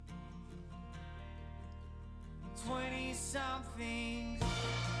20-somethings.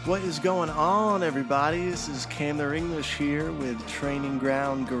 What is going on, everybody? This is Candler English here with Training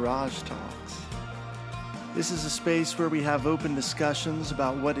Ground Garage Talks. This is a space where we have open discussions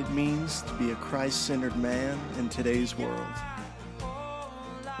about what it means to be a Christ-centered man in today's world.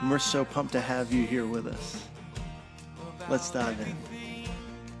 And we're so pumped to have you here with us. Let's dive in.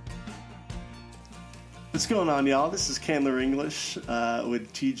 What's going on, y'all? This is Candler English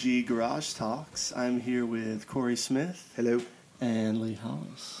with TG Garage Talks. I'm here with Corey Smith. Hello. And Lee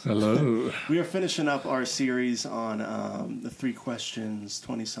Hollis. Hello. We are finishing up our series on the 3 questions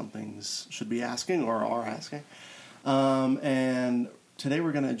 20-somethings should be asking or are asking. And today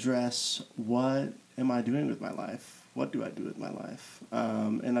we're going to address, what am I doing with my life? What do I do with my life?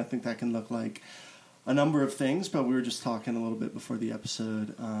 And I think that can look like a number of things, but we were just talking a little bit before the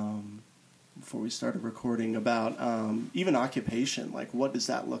episode, before we started recording, about even occupation. Like, what does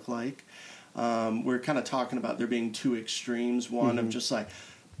that look like? We're kind of talking about there being 2 extremes. One of just like,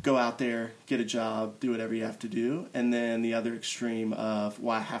 go out there, get a job, do whatever you have to do. And then the other extreme of,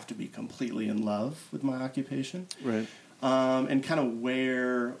 well, I have to be completely in love with my occupation. Right. And kind of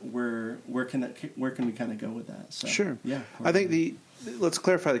where can we kind of go with that? So, Sure. Yeah. I think let's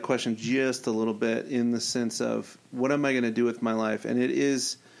clarify the question just a little bit in the sense of, what am I going to do with my life? And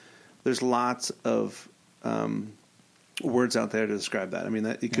there's lots of words out there to describe that. I mean,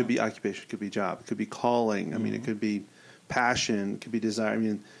 it could be occupation, it could be job, it could be calling. I mean, it could be passion, it could be desire. I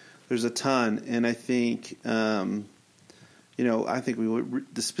mean, there's a ton. And I think, I think we would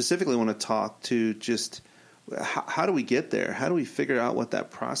specifically want to talk to just how do we get there? How do we figure out what that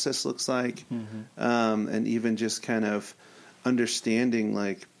process looks like? And even just kind of understanding,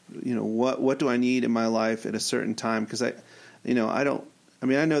 like, what do I need in my life at a certain time? Because I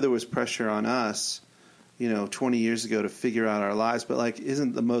know there was pressure on us 20 years ago to figure out our lives, but like,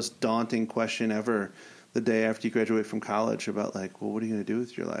 isn't the most daunting question ever the day after you graduate from college about like, well, what are you going to do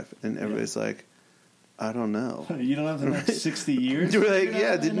with your life? And everybody's like, I don't know. You don't have the next 60 years? You're like,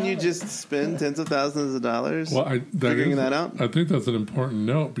 didn't you just spend tens of thousands of dollars figuring that out? I think that's an important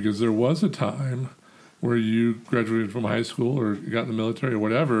note, because there was a time where you graduated from high school or got in the military or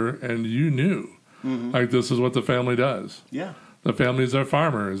whatever, and you knew, like, this is what the family does. Yeah. The families are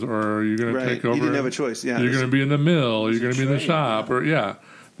farmers, or you're going to take over. You didn't have a choice. Yeah, you're going to be in the mill, or you're going to be in the shop, or that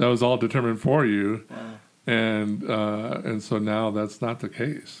was all determined for you. Wow. And so now that's not the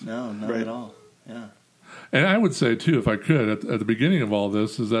case. No, not at all. Yeah. And I would say too, if I could, at the beginning of all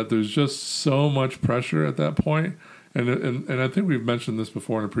this, is that there's just so much pressure at that point, and I think we've mentioned this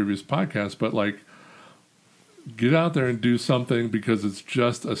before in a previous podcast, but like, get out there and do something, because it's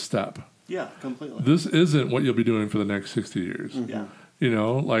just a step. Yeah, completely. This isn't what you'll be doing for the next 60 years. Yeah.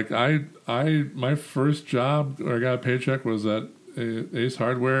 Like my first job where I got a paycheck was at Ace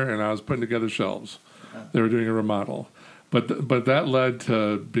Hardware, and I was putting together shelves. Yeah. They were doing a remodel. But that led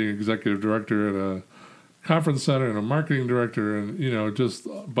to being executive director at a conference center and a marketing director, and, just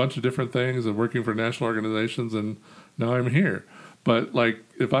a bunch of different things, and working for national organizations, and now I'm here. But like,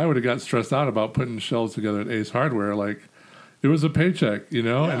 if I would have got stressed out about putting shelves together at Ace Hardware, like, it was a paycheck, and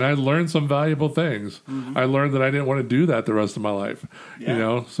I learned some valuable things. I learned that I didn't want to do that the rest of my life,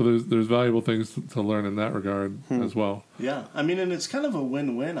 so there's valuable things to learn in that regard as well. Yeah. I mean, and it's kind of a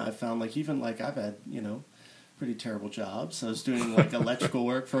win-win. I found, like, even like I've had, pretty terrible jobs. I was doing like electrical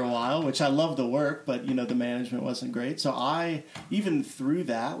work for a while, which I love the work, but the management wasn't great. So I, even through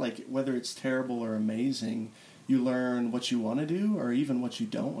that, like, whether it's terrible or amazing, you learn what you want to do or even what you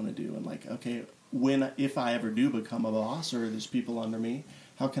don't want to do. And like, okay, if I ever do become a boss or there's people under me,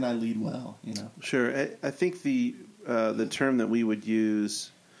 how can I lead well? Sure. I think the term that we would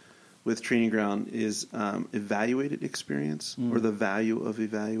use with Training Ground is evaluated experience, or the value of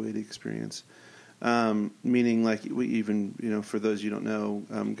evaluated experience. Meaning, like, we even, for those you don't know,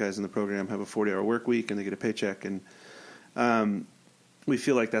 guys in the program have a 40-hour work week and they get a paycheck, and we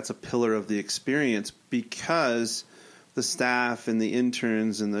feel like that's a pillar of the experience, because the staff and the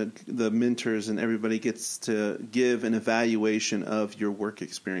interns and the mentors and everybody gets to give an evaluation of your work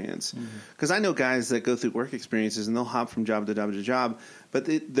experience. Because I know guys that go through work experiences and they'll hop from job to job to job, but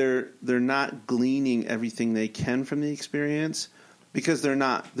they're not gleaning everything they can from the experience, because they're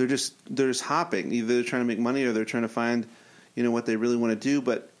just hopping. Either they're trying to make money or they're trying to find what they really want to do.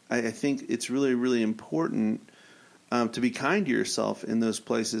 But I think it's really, really important to be kind to yourself in those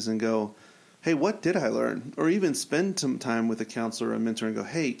places and go, hey, what did I learn? Or even spend some time with a counselor or a mentor and go,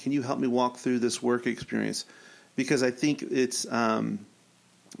 hey, can you help me walk through this work experience? Because I think it's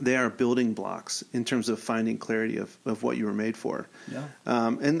they are building blocks in terms of finding clarity of what you were made for. Yeah.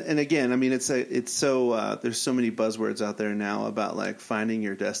 And again, I mean, it's so there's so many buzzwords out there now about like finding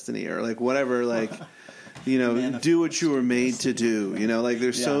your destiny or like whatever, like do what you were made to do. Like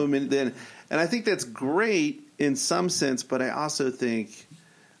there's so many then, and I think that's great in some sense, but I also think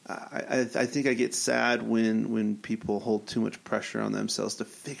I think I get sad when people hold too much pressure on themselves to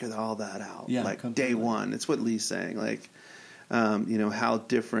figure all that out. Day one. It's what Lee's saying. How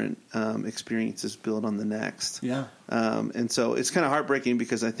different experiences build on the next. Yeah. And so it's kind of heartbreaking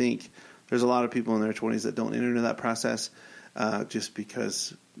because I think there's a lot of people in their 20s that don't enter into that process just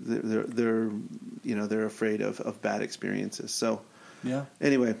because they're afraid of bad experiences. So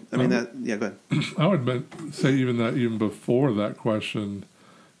anyway, I mean go ahead. I would say even before that question,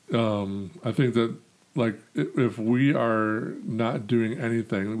 I think that if we are not doing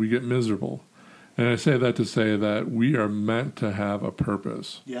anything, we get miserable. And I say that to say that we are meant to have a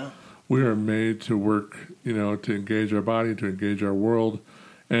purpose. Yeah. We are made to work, to engage our body, to engage our world.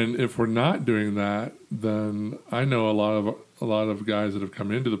 And if we're not doing that, then I know a lot of guys that have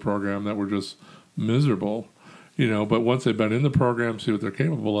come into the program that were just miserable, but once they've been in the program, see what they're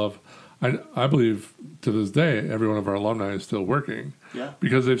capable of, I believe to this day, every one of our alumni is still working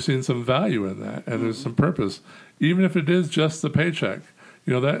because they've seen some value in that and there's some purpose, even if it is just the paycheck.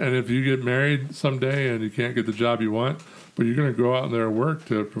 And if you get married someday and you can't get the job you want, but you're going to go out there and work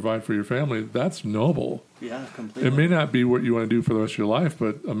to provide for your family, that's noble. Yeah, completely. It may not be what you want to do for the rest of your life,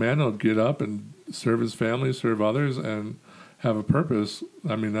 but a man will get up and serve his family, serve others, and have a purpose.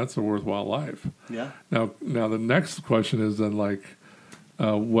 I mean, that's a worthwhile life. Yeah. Now the next question is then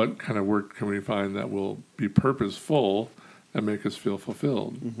what kind of work can we find that will be purposeful and make us feel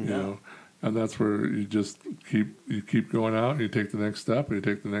fulfilled? Mm-hmm. And that's where you just keep going out and you take the next step and you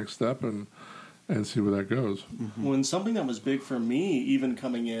take the next step and see where that goes. Mm-hmm. When something that was big for me, even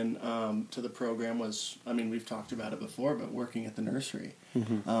coming in to the program, was, we've talked about it before, but working at the nursery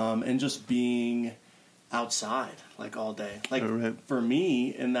and just being outside all day. For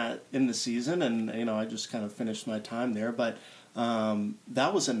me in the season, and I just kind of finished my time there, but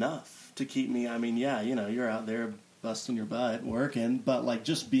that was enough to keep me. You're out there busting your butt working, but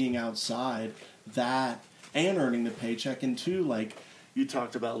just being outside, that and earning the paycheck, and two, you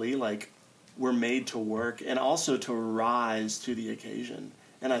talked about, Lee, we're made to work and also to rise to the occasion.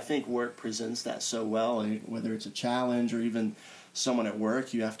 And I think work presents that so well, whether it's a challenge or even someone at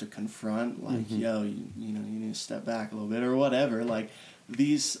work you have to confront, you need to step back a little bit or whatever.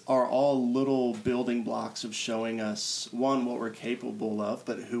 These are all little building blocks of showing us, one, what we're capable of,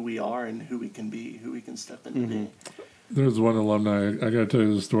 but who we are and who we can be, who we can step into being. There's one alumni, I got to tell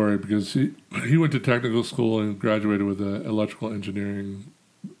you the story, because he went to technical school and graduated with an electrical engineering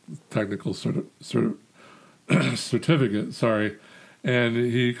technical certificate, and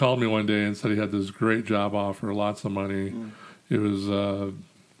he called me one day and said he had this great job offer, lots of money. It was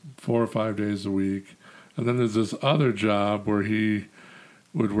 4 or 5 days a week. And then there's this other job where he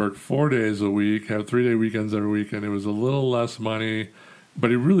would work 4 days a week, have 3-day weekends every week, and it was a little less money, but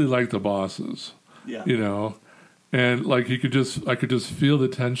he really liked the bosses. And I could just feel the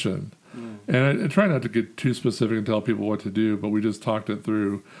tension. And I try not to get too specific and tell people what to do, but we just talked it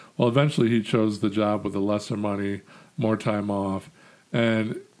through. Well, eventually he chose the job with the lesser money, more time off,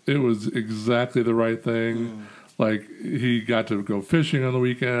 and it was exactly the right thing. He got to go fishing on the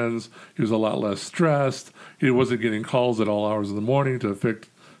weekends. He was a lot less stressed. He wasn't getting calls at all hours of the morning to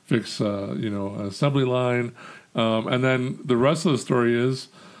fix an assembly line. And then the rest of the story is,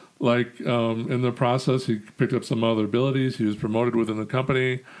 in the process, he picked up some other abilities. He was promoted within the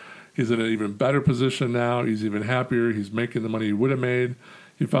company. He's in an even better position now. He's even happier. He's making the money he would have made.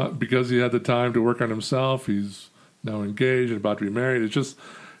 He found, because he had the time to work on himself, he's now engaged and about to be married. It's just,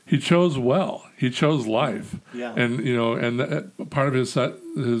 he chose well. He chose life. Yeah. And, part of his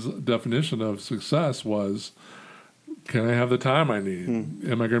definition of success was, can I have the time I need?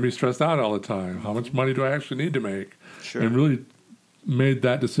 Am I going to be stressed out all the time? How much money do I actually need to make? Sure. And really made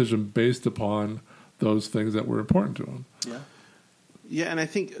that decision based upon those things that were important to him. Yeah. Yeah, and I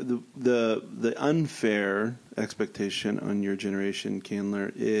think the unfair expectation on your generation,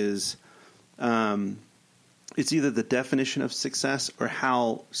 Candler, is it's either the definition of success or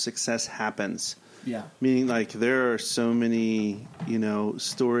how success happens. Yeah. Meaning, there are so many,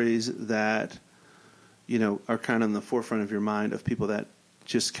 stories that, are kind of in the forefront of your mind of people that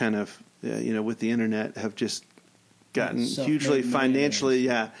just kind of, with the internet have just gotten hugely financially,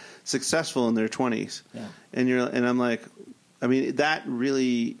 successful in their 20s. Yeah. And I'm like, that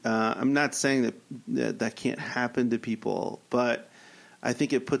really, I'm not saying that can't happen to people, but I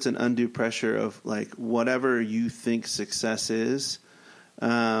think it puts an undue pressure of whatever you think success is,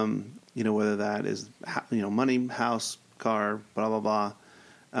 whether that is, money, house, car, blah, blah, blah.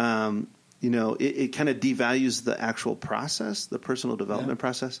 It kind of devalues the actual process, the personal development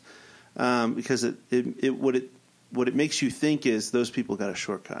process. because what it makes you think is those people got a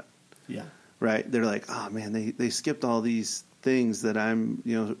shortcut. Yeah. Right? They're like, oh man, they skipped all these things that I'm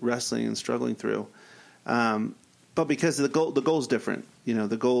wrestling and struggling through. But because the goal's different.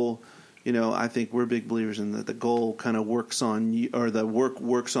 The goal. I think we're big believers in that the goal kind of works on you, or the work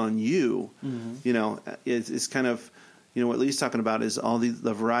works on you. Mm-hmm. It's kind of what Lee's talking about is all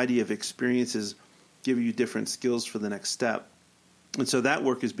the variety of experiences give you different skills for the next step. And so that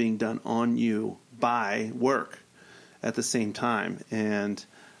work is being done on you by work at the same time. And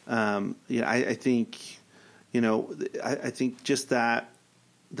I think I think just that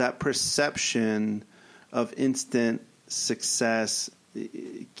perception of instant success,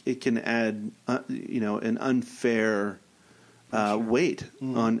 it can add an unfair weight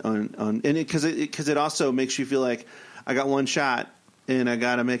on and because it also makes you feel like I got one shot and I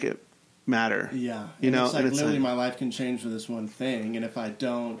got to make it matter. Yeah. It's like literally my life can change with this one thing, and if I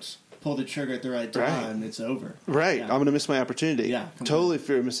don't pull the trigger at the right time, it's over. Right. Yeah. I'm going to miss my opportunity. Yeah. Totally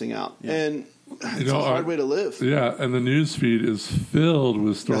fear of missing out. Yeah. And it's a hard way to live. Yeah, and the news feed is filled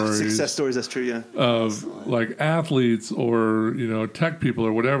with stories. Success stories, that's true, yeah. Of like athletes or, tech people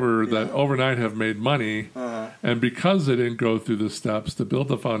or whatever that overnight have made money. And because they didn't go through the steps to build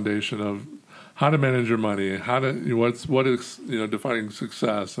the foundation of how to manage your money, what is defining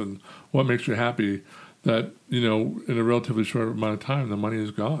success and what makes you happy, that in a relatively short amount of time the money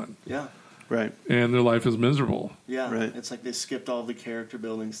is gone. Yeah. Right. And their life is miserable. Yeah. Right. It's like they skipped all the character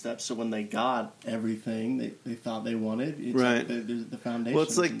building steps, so when they got everything they thought they wanted, it's right. like the foundation. Well,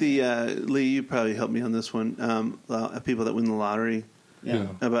 it's like the Lee, you probably helped me on this one. People that win the lottery,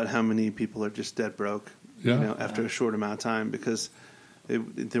 about how many people are just dead broke. After a short amount of time because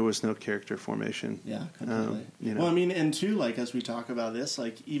there was no character formation. Yeah, completely. Well, I mean, and too, like, as we talk about this,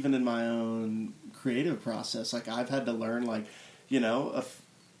 like, even in my own creative process, like, I've had to learn, like,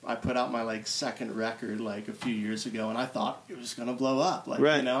 I put out my, like, second record, like, a few years ago, and I thought it was going to blow up. Like,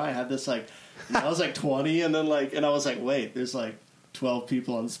 I had this, like, I was, like, 20, and then, like, and I was like, wait, there's, like, 12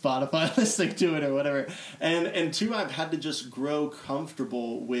 people on Spotify listening to it or whatever. And two, I've had to just grow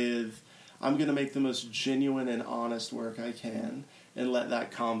comfortable with, I'm going to make the most genuine and honest work I can and let that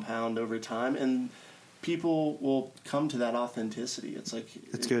compound over time. And people will come to that authenticity. It's like...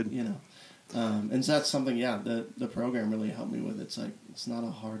 It's good. And so that's something, the program really helped me with. It's like, it's not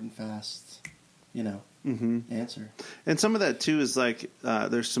a hard and fast, answer. And some of that, too, is like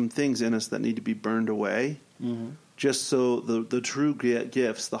there's some things in us that need to be burned away just so the true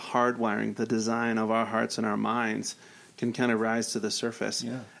gifts, the hardwiring, the design of our hearts and our minds can kind of rise to the surface.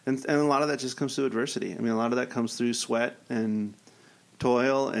 Yeah. And a lot of that just comes through adversity. I mean, a lot of that comes through sweat and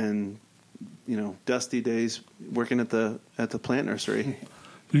toil and, dusty days working at the plant nursery.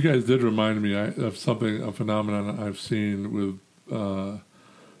 You guys did remind me of a phenomenon I've seen with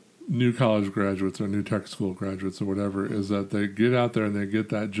new college graduates or new tech school graduates or whatever, is that they get out there and they get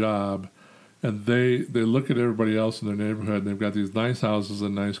that job and they look at everybody else in their neighborhood and they've got these nice houses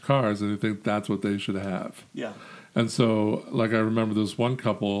and nice cars and they think that's what they should have. Yeah. And so, like, I remember this one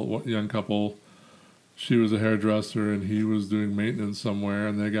young couple, she was a hairdresser and he was doing maintenance somewhere,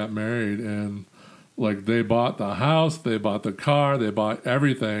 and they got married, and, like, they bought the house, they bought the car, they bought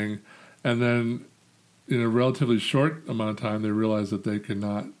everything, and then in a relatively short amount of time, they realized that they could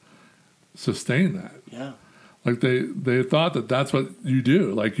not sustain that. Yeah. Like, they thought that that's what you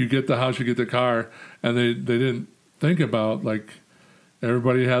do. Like, you get the house, you get the car, and they didn't think about, like,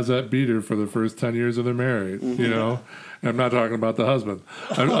 everybody has that beater for the first 10 years of their marriage, I'm not talking about the husband.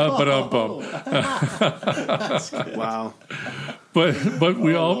 Wow. But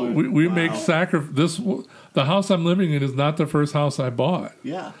we make sacrifice. The house I'm living in is not the first house I bought.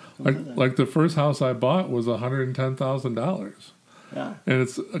 Yeah. Like the first house I bought was $110,000. Yeah. And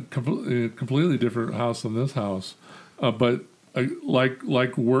it's a completely different house than this house. But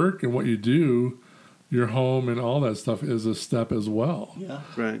like work and what you do, your home and all that stuff is a step as well. Yeah.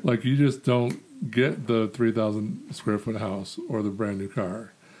 Right. Like, you just don't get the 3,000 square foot house or the brand new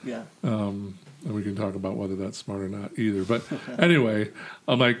car. Yeah. And we can talk about whether that's smart or not either. But anyway,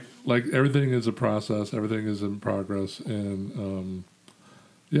 I'm like everything is a process. Everything is in progress. And,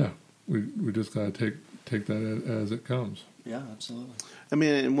 we just got to take that as it comes. Yeah, absolutely. I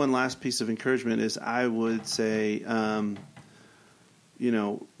mean, and one last piece of encouragement is I would say,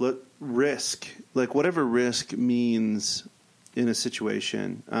 let risk, like whatever risk means in a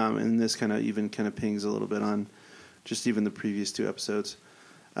situation, and this kind of pings a little bit on just even the previous two episodes,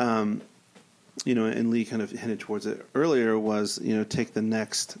 and Lee kind of hinted towards it earlier, was, take the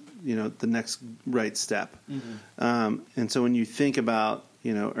next right step. Mm-hmm. And so when you think about,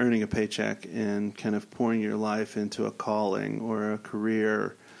 earning a paycheck and kind of pouring your life into a calling or a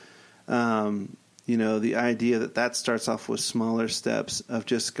career, The idea that starts off with smaller steps of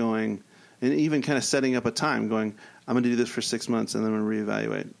just going and even kind of setting up a time going, I'm going to do this for 6 months and then I'm going to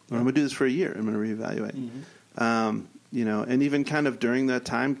reevaluate. Or I'm going to do this for a year. I'm going to reevaluate. And even kind of during that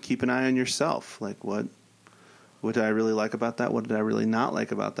time, keep an eye on yourself. Like what did I really like about that? What did I really not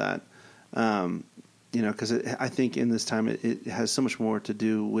like about that? Because I think in this time it has so much more to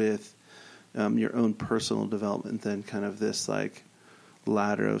do with your own personal development than kind of this like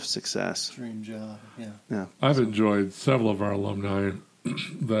ladder of success. Dream job, yeah. Yeah. I've enjoyed several of our alumni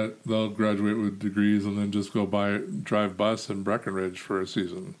that they'll graduate with degrees and then just go drive bus in Breckenridge for a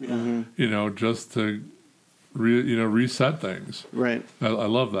season. Yeah. Just to reset things. Right. I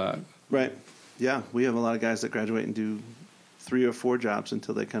love that. Right. Yeah, we have a lot of guys that graduate and do 3 or 4 jobs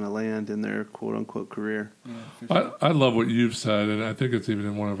until they kind of land in their quote unquote career. Yeah, for sure. I love what you've said, and I think it's even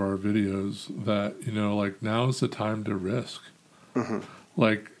in one of our videos that like now is the time to risk.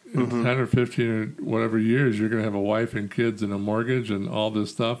 Like in 10 or 15 or whatever years, you're going to have a wife and kids and a mortgage and all this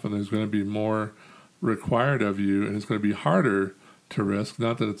stuff, and there's going to be more required of you, and it's going to be harder to risk.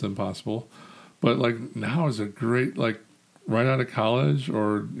 Not that it's impossible, but like now is a great, like right out of college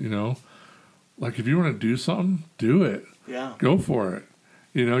or, like if you want to do something, do it. Yeah. Go for it.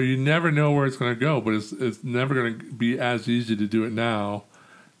 You never know where it's going to go, but it's never going to be as easy to do it now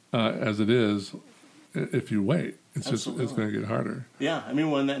as it is if you wait. It's Absolutely. It's going to get harder. Yeah, I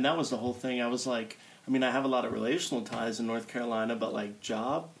mean, that was the whole thing. I was like, I have a lot of relational ties in North Carolina, but like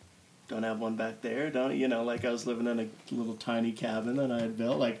job, don't have one back there. Don't like I was living in a little tiny cabin that I had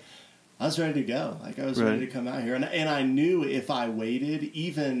built. Like I was ready to go. Like I was ready to come out here, and I knew if I waited,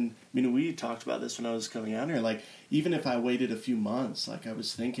 we talked about this when I was coming out here. Like even if I waited a few months, like I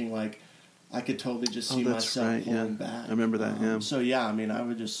was thinking, like I could totally just see myself pulling back. I remember that. Yeah. So yeah, I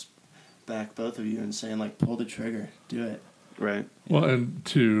would just back both of you and saying like pull the trigger, do it. Right. Well, and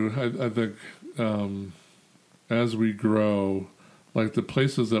two, I think as we grow, like the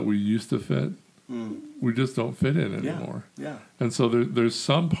places that we used to fit, we just don't fit in anymore. Yeah. And so there's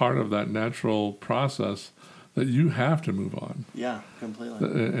some part of that natural process that you have to move on. Yeah, completely.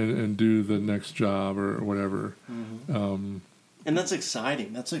 And do the next job or whatever. And that's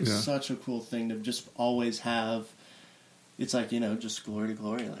exciting. That's like such a cool thing to just always have. It's like, just glory to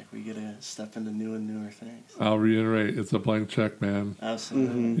glory. Like we get to step into new and newer things. I'll reiterate, it's a blank check, man.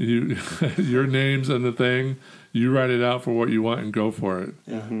 Absolutely. Your name's in the thing. You write it out for what you want and go for it.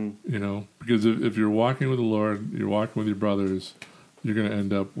 Yeah. Because if you're walking with the Lord, you're walking with your brothers, you're going to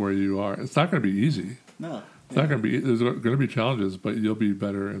end up where you are. It's not going to be easy. No. It's not going to be. There's going to be challenges, but you'll be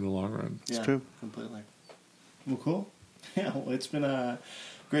better in the long run. Yeah, it's true. Completely. Well, cool. Yeah, well, it's been a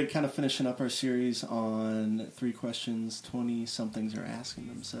great kind of finishing up our series on 3 questions 20-somethings are asking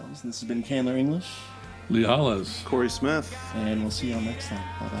themselves. And this has been Candler English. Lee Hollis. Corey Smith. And we'll see y'all next time.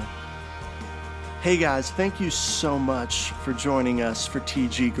 Bye-bye. Hey guys, thank you so much for joining us for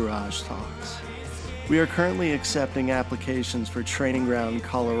TG Garage Talks. We are currently accepting applications for Training Ground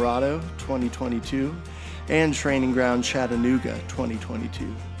Colorado 2022 and Training Ground Chattanooga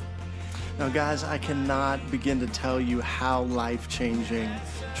 2022. Now guys, I cannot begin to tell you how life-changing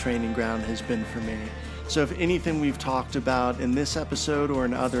Training Ground has been for me. So if anything we've talked about in this episode or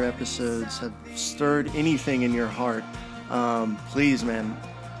in other episodes have stirred anything in your heart, please, man,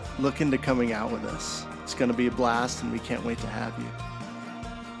 look into coming out with us. It's going to be a blast, and we can't wait to have you.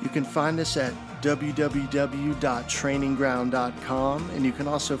 You can find us at www.trainingground.com, and you can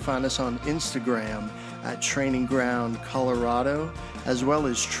also find us on Instagram at Training Ground Colorado, as well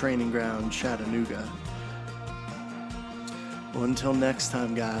as Training Ground Chattanooga. Well, until next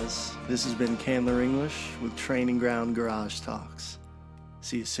time, guys, this has been Candler English with Training Ground Garage Talks.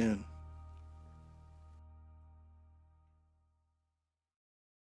 See you soon.